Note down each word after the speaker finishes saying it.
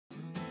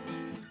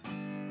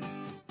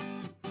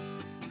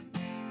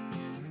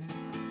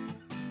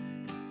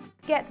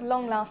Get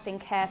long-lasting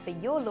care for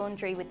your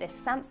laundry with this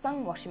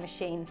Samsung washing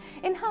machine,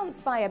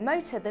 enhanced by a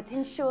motor that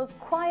ensures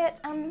quiet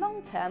and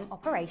long-term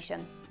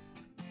operation.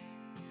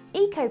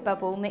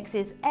 ecobubble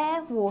mixes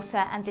air,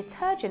 water and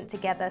detergent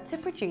together to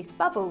produce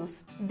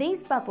bubbles.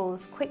 These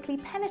bubbles quickly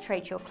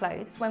penetrate your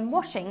clothes when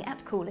washing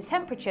at cooler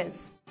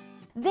temperatures.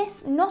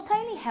 This not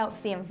only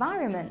helps the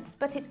environment,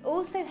 but it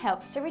also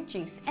helps to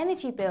reduce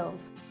energy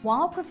bills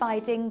while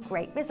providing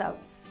great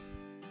results.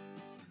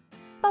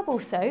 Bubble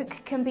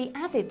soak can be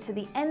added to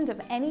the end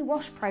of any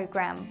wash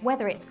program,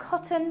 whether it's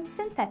cotton,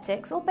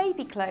 synthetics or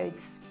baby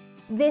clothes.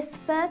 This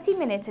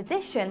 30-minute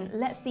addition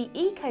lets the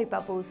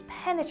ecobubbles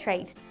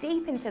penetrate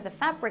deep into the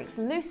fabrics,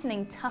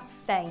 loosening tough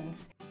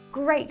stains.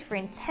 Great for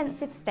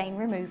intensive stain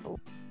removal.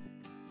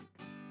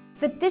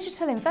 The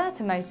digital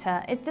inverter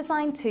motor is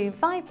designed to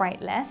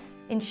vibrate less,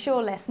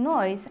 ensure less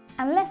noise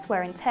and less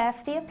wear and tear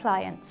for the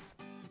appliance.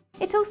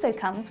 It also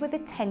comes with a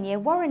 10-year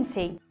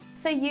warranty,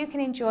 so you can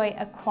enjoy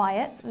a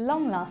quiet,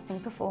 long-lasting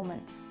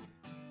performance.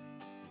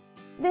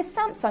 This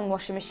Samsung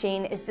washing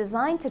machine is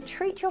designed to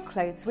treat your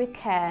clothes with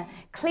care,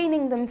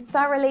 cleaning them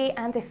thoroughly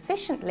and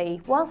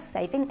efficiently while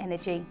saving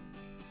energy.